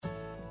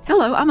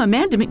Hello, I'm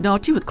Amanda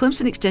McNulty with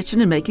Clemson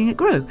Extension and Making It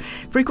Grow.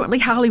 Frequently,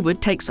 Hollywood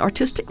takes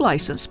artistic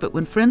license, but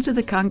when Friends of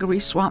the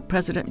Congaree Swamp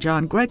President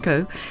John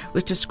Greco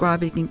was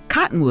describing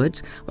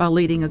cottonwoods while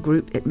leading a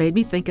group, it made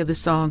me think of the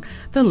song,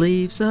 "The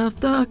leaves of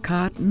the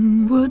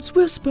cottonwoods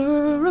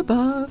whisper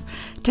above,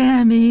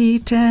 Tammy,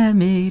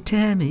 Tammy,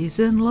 Tammy's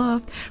in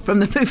love," from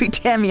the movie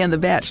Tammy and the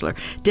Bachelor.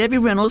 Debbie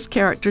Reynolds'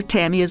 character,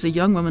 Tammy, is a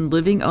young woman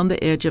living on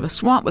the edge of a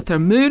swamp with her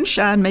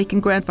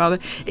moonshine-making grandfather,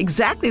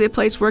 exactly the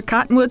place where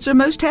cottonwoods are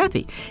most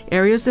happy,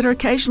 areas that are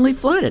occasionally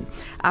flooded.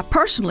 I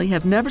personally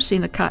have never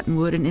seen a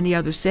cottonwood in any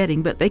other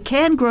setting, but they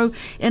can grow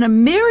in a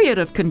myriad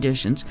of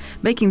conditions,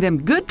 making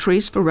them good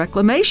trees for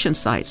reclamation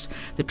sites.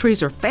 The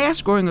trees are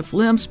fast-growing with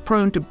limbs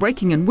prone to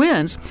breaking in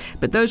winds,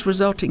 but those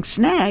resulting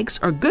snags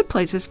are good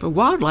places for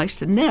wildlife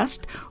to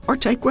nest or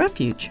take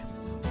refuge.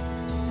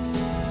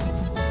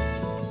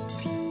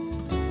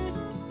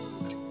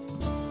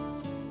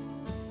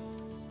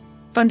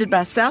 Funded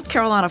by South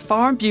Carolina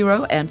Farm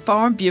Bureau and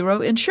Farm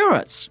Bureau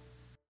Insurance.